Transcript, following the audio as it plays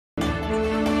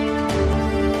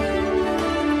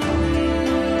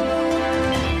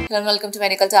Hello and welcome to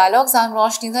Medical Dialogues. I'm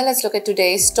Roshni. Let's look at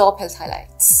today's top health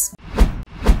highlights.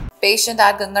 Patient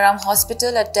at Gangaram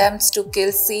Hospital attempts to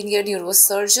kill senior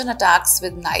neurosurgeon, attacks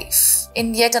with knife.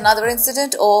 In yet another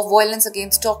incident of violence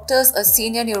against doctors, a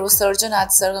senior neurosurgeon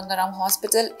at Sir Ganga Ram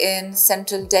Hospital in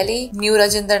central Delhi, New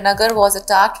Rajinder Nagar, was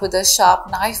attacked with a sharp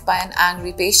knife by an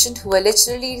angry patient who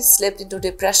allegedly slipped into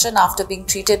depression after being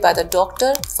treated by the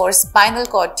doctor for spinal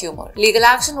cord tumour. Legal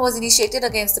action was initiated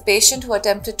against the patient who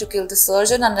attempted to kill the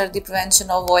surgeon under the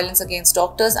Prevention of Violence Against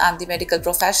Doctors and the Medical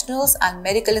Professionals and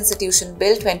Medical Institution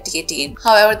Bill 2018.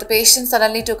 However, the patient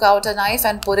suddenly took out a knife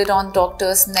and put it on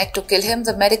doctor's neck to kill him.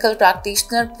 The medical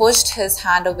practitioner pushed his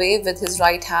hand away with his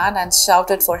right hand and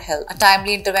shouted for help. A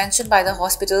timely intervention by the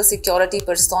hospital security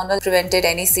personnel prevented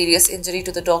any serious injury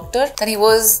to the doctor. Then he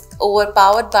was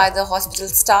overpowered by the hospital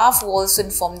staff, who also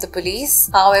informed the police.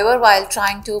 However, while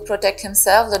trying to protect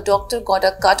himself, the doctor got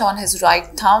a cut on his right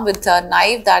thumb with a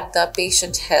knife that the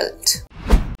patient held.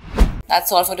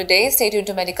 That's all for today. Stay tuned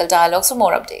to Medical Dialogues for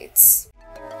more updates.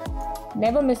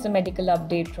 Never miss a medical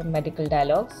update from Medical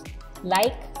Dialogues.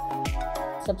 Like,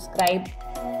 subscribe,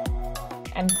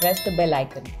 and press the bell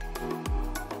icon.